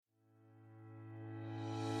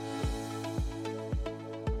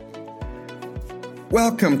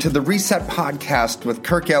Welcome to the Reset Podcast with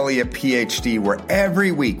Kirk, Elliott, PhD, where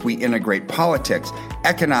every week we integrate politics,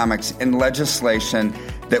 economics, and legislation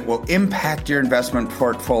that will impact your investment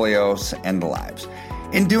portfolios and lives.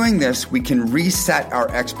 In doing this, we can reset our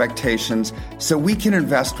expectations so we can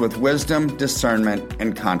invest with wisdom, discernment,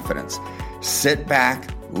 and confidence. Sit back,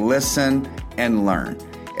 listen, and learn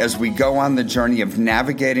as we go on the journey of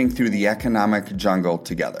navigating through the economic jungle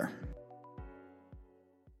together.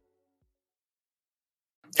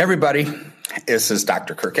 Hey everybody, this is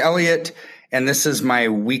Dr. Kirk Elliott, and this is my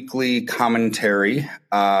weekly commentary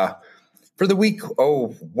for the week.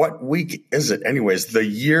 Oh, what week is it? Anyways, the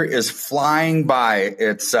year is flying by.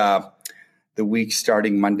 It's the week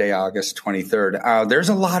starting Monday, August 23rd. There's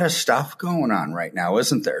a lot of stuff going on right now,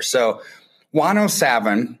 isn't there? So Juan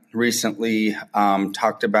Savin recently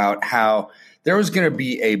talked about how there was going to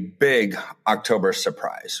be a big October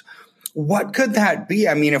surprise. What could that be?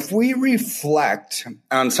 I mean, if we reflect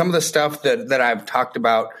on some of the stuff that I've talked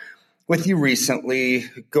about with you recently,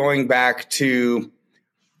 going back to,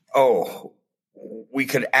 we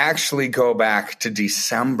could actually go back to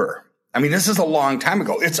December. I mean, this is a long time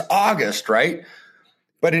ago. It's August, right?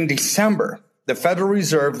 But in December, the Federal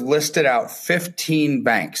Reserve listed out 15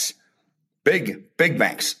 banks, big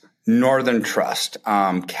banks, Northern Trust,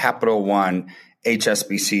 Capital One,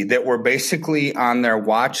 HSBC, that were basically on their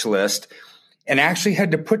watch list and actually had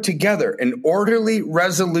to put together an orderly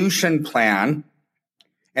resolution plan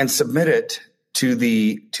and submit it to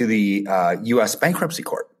the U.S. bankruptcy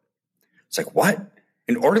court. It's like, what?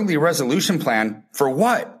 An orderly resolution plan for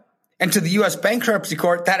what? And to the U.S. bankruptcy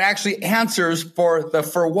court, that actually answers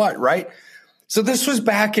for what, right? So this was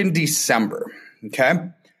back in December, okay?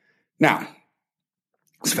 Now,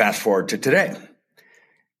 let's fast forward to today.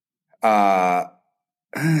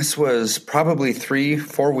 This was probably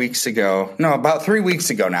 3-4 weeks ago. No, about 3 weeks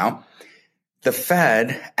ago now. The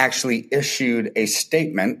Fed actually issued a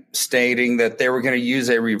statement stating that they were going to use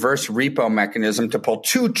a reverse repo mechanism to pull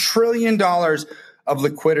 $2 trillion of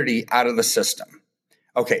liquidity out of the system.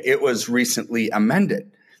 Okay, it was recently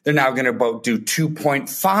amended. They're now going to do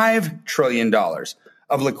 $2.5 trillion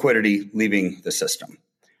of liquidity leaving the system.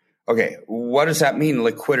 Okay, what does that mean,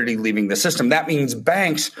 liquidity leaving the system? That means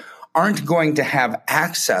banks aren't going to have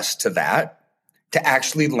access to that to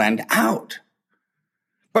actually lend out.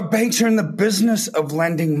 But banks are in the business of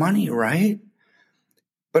lending money, right?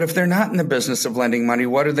 But if they're not in the business of lending money,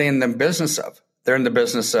 what are they in the business of? They're in the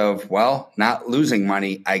business of, not losing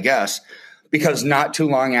money, I guess, because not too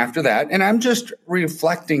long after that, and I'm just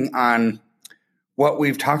reflecting on what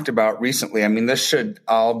we've talked about recently. I mean, this should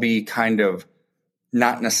all be kind of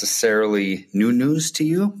not necessarily new news to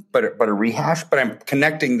you, but a rehash, but I'm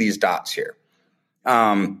connecting these dots here.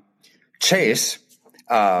 Chase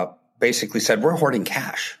basically said, we're hoarding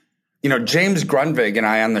cash. James Grunwig and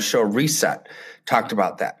I on the show Reset talked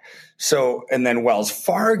about that. So, and then Wells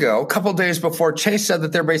Fargo, a couple days before Chase said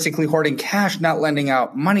that they're basically hoarding cash, not lending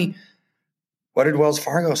out money. What did Wells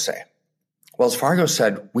Fargo say? Wells Fargo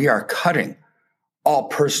said, we are cutting all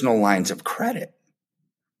personal lines of credit.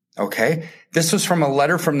 Okay. This was from a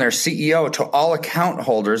letter from their CEO to all account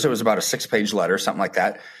holders. It was about a 6-page letter, something like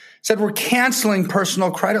that. It said, we're canceling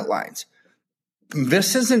personal credit lines.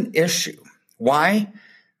 This is an issue. Why?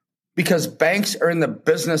 Because banks are in the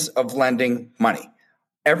business of lending money.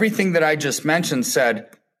 Everything that I just mentioned said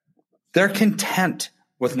they're content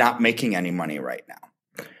with not making any money right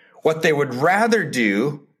now. What they would rather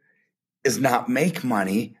do is not make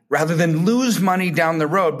money rather than lose money down the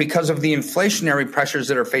road because of the inflationary pressures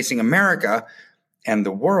that are facing America and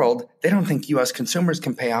the world. They don't think U.S. consumers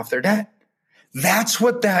can pay off their debt. That's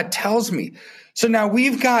what that tells me. So now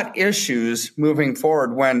we've got issues moving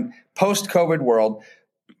forward when post-COVID world,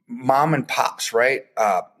 mom and pops, right?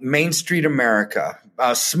 Main Street America,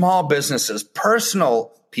 small businesses,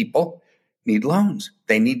 personal people need loans.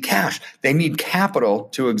 They need cash. They need capital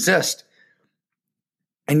to exist.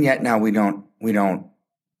 And yet now we don't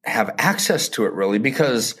have access to it really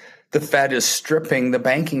because the Fed is stripping the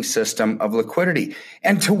banking system of liquidity.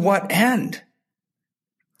 And to what end?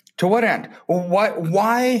 To what end? Well,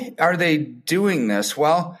 why are they doing this?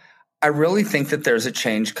 Well, I really think that there's a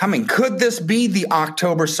change coming. Could this be the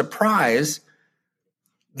October surprise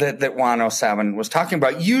that Juan Savin was talking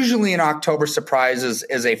about? Usually an October surprise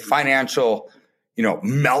is a financial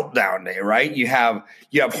meltdown day, right? You have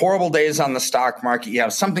horrible days on the stock market. You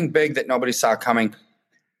have something big that nobody saw coming.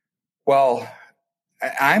 Well,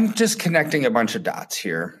 I'm just connecting a bunch of dots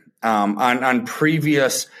here on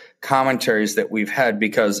previous commentaries that we've had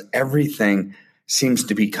because everything seems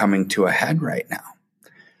to be coming to a head right now.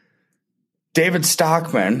 David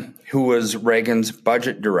Stockman, who was Reagan's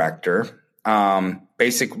budget director,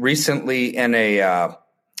 recently in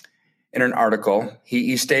an article,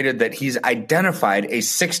 he stated that he's identified a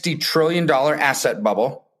 $60 trillion asset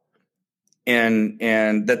bubble and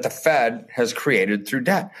that the Fed has created through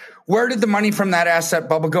debt. Where did the money from that asset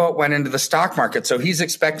bubble go? It went into the stock market. So he's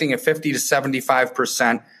expecting a 50 to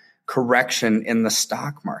 75% correction in the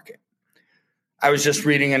stock market. I was just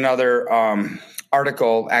reading another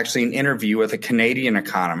article, actually an interview with a Canadian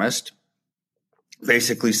economist,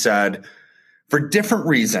 basically said for different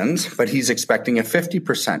reasons, but he's expecting a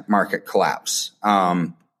 50% market collapse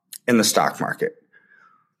in the stock market.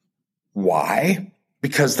 Why?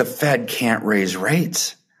 Because the Fed can't raise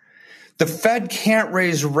rates. The Fed can't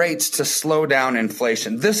raise rates to slow down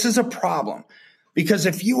inflation. This is a problem because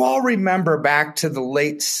if you all remember back to the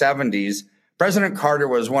late 70s, President Carter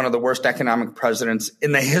was one of the worst economic presidents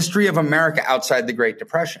in the history of America outside the Great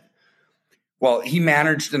Depression. Well, he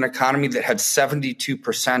managed an economy that had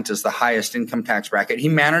 72% as the highest income tax bracket. He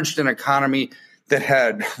managed an economy that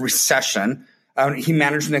had recession. He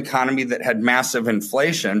managed an economy that had massive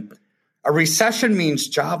inflation. A recession means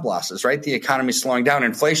job losses, right? The economy slowing down.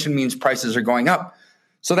 Inflation means prices are going up.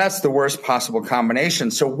 So that's the worst possible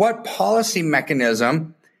combination. So what policy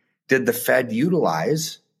mechanism did the Fed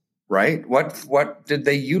utilize, right? What did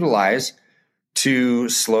they utilize to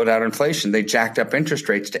slow down inflation? They jacked up interest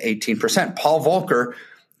rates to 18%. Paul Volcker,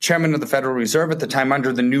 chairman of the Federal Reserve at the time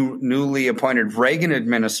under the newly appointed Reagan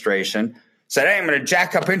administration, said, hey, I'm going to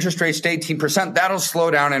jack up interest rates to 18%. That'll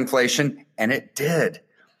slow down inflation. And it did.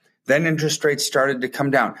 Then interest rates started to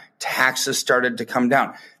come down. Taxes started to come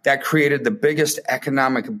down. That created the biggest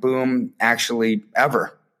economic boom actually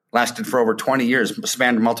ever. Lasted for over 20 years,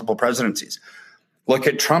 spanned multiple presidencies. Look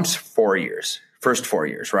at Trump's first 4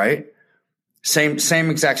 years, right?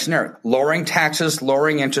 Same exact scenario. Lowering taxes,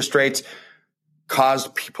 lowering interest rates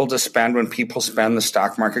caused people to spend. When people spend, the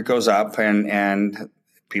stock market goes up and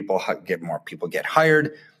people get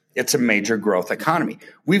hired. It's a major growth economy.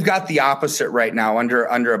 We've got the opposite right now under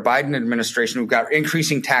a Biden administration. We've got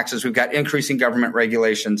increasing taxes. We've got increasing government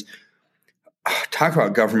regulations. Talk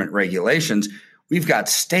about government regulations. We've got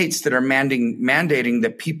states that are mandating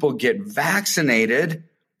that people get vaccinated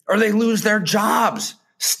or they lose their jobs.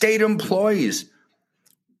 State employees.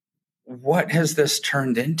 What has this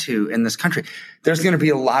turned into in this country? There's going to be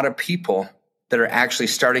a lot of people that are actually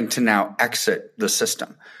starting to now exit the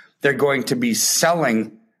system. They're going to be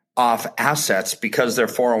selling off assets because their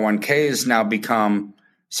 401ks now become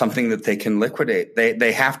something that they can liquidate.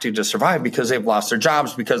 They have to survive because they've lost their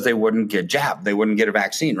jobs because they wouldn't get jabbed. They wouldn't get a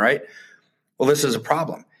vaccine, right? Well, this is a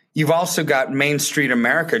problem. You've also got Main Street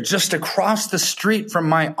America just across the street from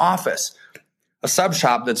my office, a sub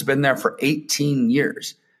shop that's been there for 18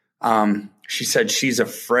 years. She said she's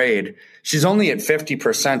afraid. She's only at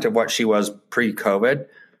 50% of what she was pre-COVID.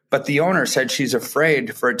 But the owner said she's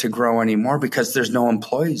afraid for it to grow anymore because there's no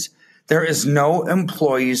employees. There is no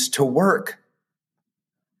employees to work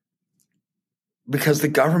because the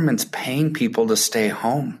government's paying people to stay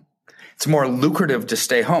home. It's more lucrative to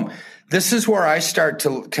stay home. This is where I start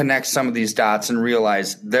to connect some of these dots and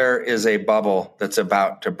realize there is a bubble that's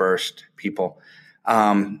about to burst, people.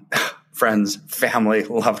 Friends, family,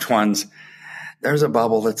 loved ones. There's a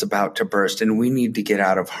bubble that's about to burst, and we need to get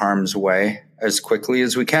out of harm's way as quickly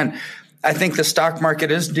as we can. I think the stock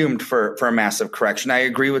market is doomed for a massive correction. I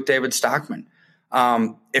agree with David Stockman.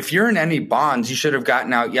 If you're in any bonds, you should have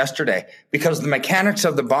gotten out yesterday because the mechanics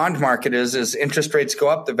of the bond market is interest rates go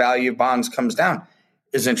up, the value of bonds comes down.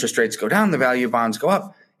 As interest rates go down, the value of bonds go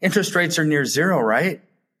up. Interest rates are near zero, right?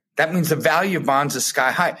 That means the value of bonds is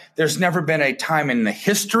sky high. There's never been a time in the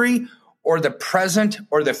history or the present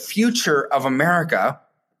or the future of America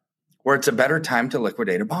where it's a better time to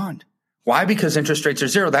liquidate a bond. Why? Because interest rates are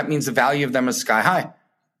zero. That means the value of them is sky high.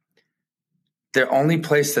 The only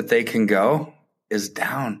place that they can go is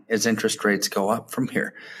down as interest rates go up from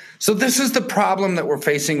here. So this is the problem that we're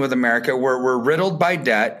facing with America, where we're riddled by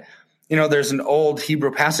debt. You know, there's an old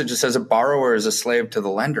Hebrew passage that says a borrower is a slave to the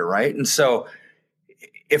lender, right? And so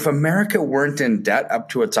if America weren't in debt up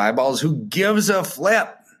to its eyeballs, who gives a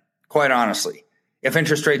flip, quite honestly, if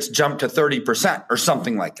interest rates jump to 30% or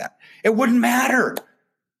something like that? It wouldn't matter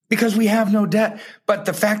because we have no debt. But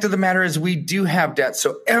the fact of the matter is we do have debt.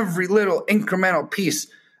 So every little incremental piece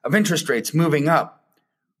of interest rates moving up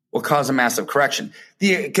will cause a massive correction.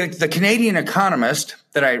 The Canadian economist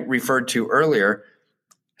that I referred to earlier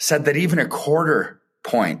said that even a quarter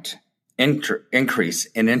point increase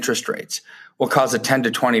in interest rates will cause a 10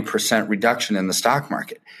 to 20% reduction in the stock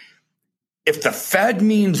market. If the Fed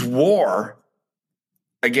means war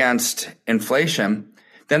against inflation,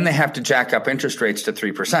 then they have to jack up interest rates to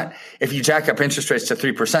 3%. If you jack up interest rates to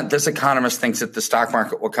 3%, this economist thinks that the stock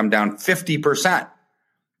market will come down 50%.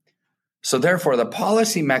 So therefore, the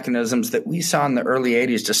policy mechanisms that we saw in the early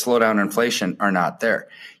 80s to slow down inflation are not there.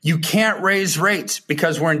 You can't raise rates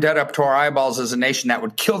because we're in debt up to our eyeballs as a nation. That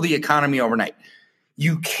would kill the economy overnight.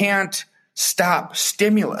 You can't stop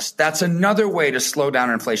stimulus. That's another way to slow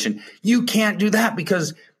down inflation. You can't do that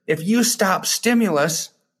because if you stop stimulus,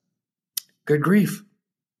 good grief,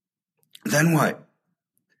 then what?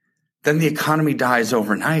 Then the economy dies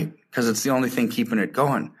overnight because it's the only thing keeping it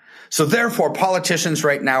going. So therefore, politicians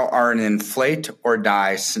right now are in an inflate or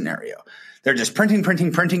die scenario. They're just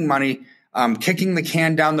printing money, kicking the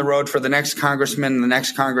can down the road for the next congressman and the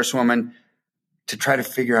next congresswoman to try to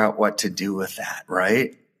figure out what to do with that,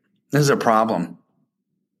 right? This is a problem.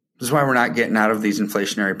 This is why we're not getting out of these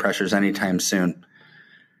inflationary pressures anytime soon.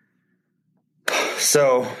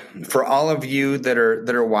 So for all of you that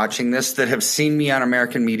are watching this, that have seen me on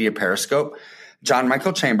American Media Periscope, John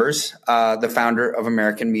Michael Chambers, the founder of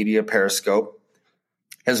American Media Periscope,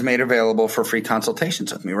 has made available for free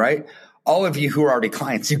consultations with me, right? All of you who are already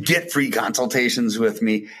clients, you get free consultations with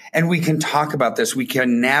me, and we can talk about this. We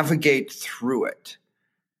can navigate through it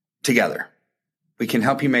together. We can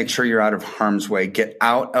help you make sure you're out of harm's way, get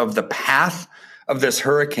out of the path of this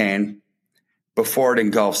hurricane before it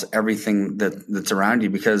engulfs everything that's around you,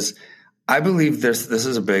 because I believe this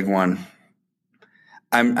is a big one.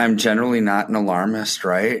 I'm generally not an alarmist,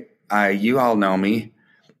 right? You all know me.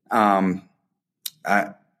 I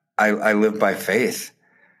live by faith.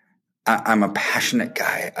 I'm a passionate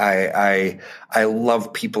guy. I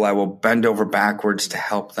love people. I will bend over backwards to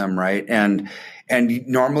help them, right? And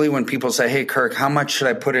normally when people say, "Hey, Kirk, how much should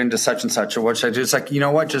I put into such and such, or what should I do?" It's like, you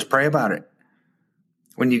know what? Just pray about it.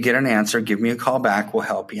 When you get an answer, give me a call back. We'll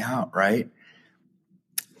help you out, right?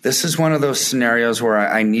 This is one of those scenarios where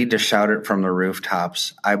I need to shout it from the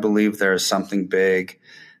rooftops. I believe there is something big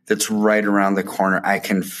that's right around the corner. I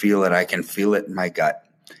can feel it. I can feel it in my gut.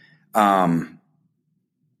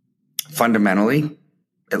 Fundamentally,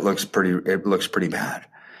 it looks pretty bad.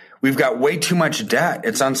 We've got way too much debt.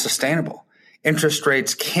 It's unsustainable. Interest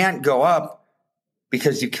rates can't go up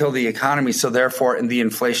because you kill the economy. So therefore, the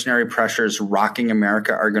inflationary pressures rocking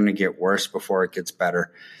America are going to get worse before it gets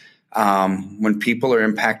better. When people are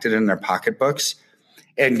impacted in their pocketbooks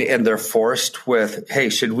and they're forced with, hey,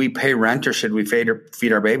 should we pay rent or should we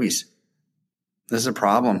feed our babies? This is a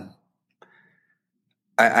problem.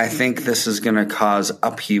 I think this is going to cause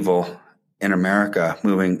upheaval in America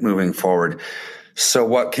moving forward. So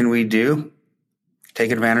what can we do?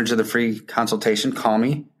 Take advantage of the free consultation. Call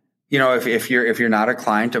me. You know, if you're not a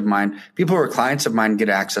client of mine, people who are clients of mine get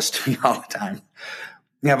access to me all the time.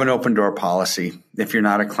 We have an open door policy. If you're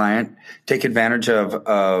not a client, take advantage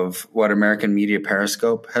of what American Media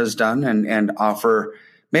Periscope has done and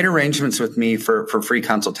made arrangements with me for free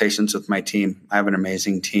consultations with my team. I have an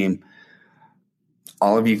amazing team.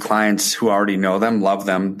 All of you clients who already know them, love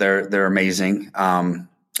them. They're amazing. I'm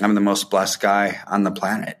the most blessed guy on the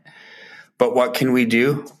planet. But what can we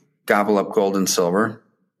do? Gobble up gold and silver.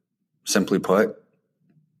 Simply put,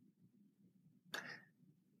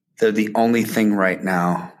 they're the only thing right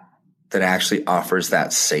now that actually offers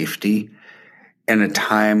that safety in a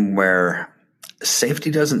time where safety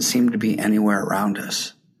doesn't seem to be anywhere around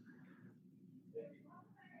us.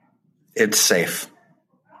 It's safe.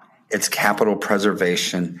 It's capital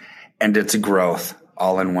preservation and it's growth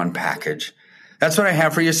all in one package. That's what I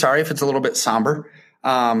have for you. Sorry if it's a little bit somber.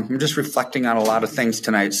 I'm just reflecting on a lot of things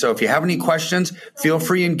tonight. So if you have any questions, feel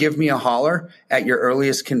free and give me a holler at your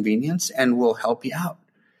earliest convenience and we'll help you out.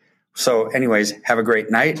 So anyways, have a great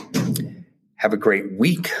night. Have a great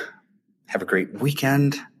week. Have a great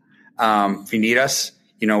weekend. If you need us,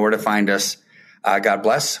 you know where to find us. God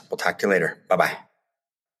bless. We'll talk to you later. Bye-bye.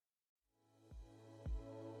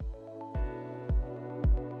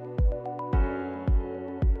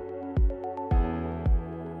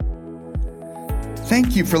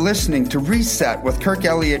 Thank you for listening to Reset with Kirk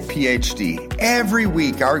Elliott, PhD. Every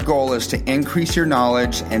week, our goal is to increase your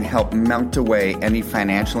knowledge and help melt away any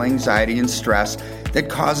financial anxiety and stress that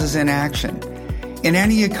causes inaction. In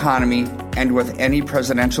any economy and with any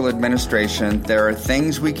presidential administration, there are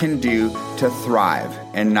things we can do to thrive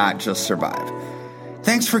and not just survive.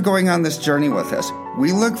 Thanks for going on this journey with us.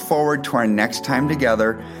 We look forward to our next time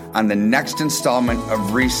together on the next installment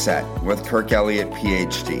of Reset with Kirk Elliott,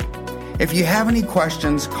 PhD. If you have any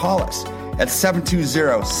questions, call us at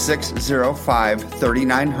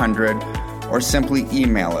 720-605-3900 or simply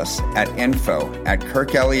email us at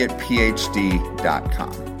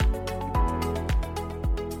info@kirkelliottphd.com.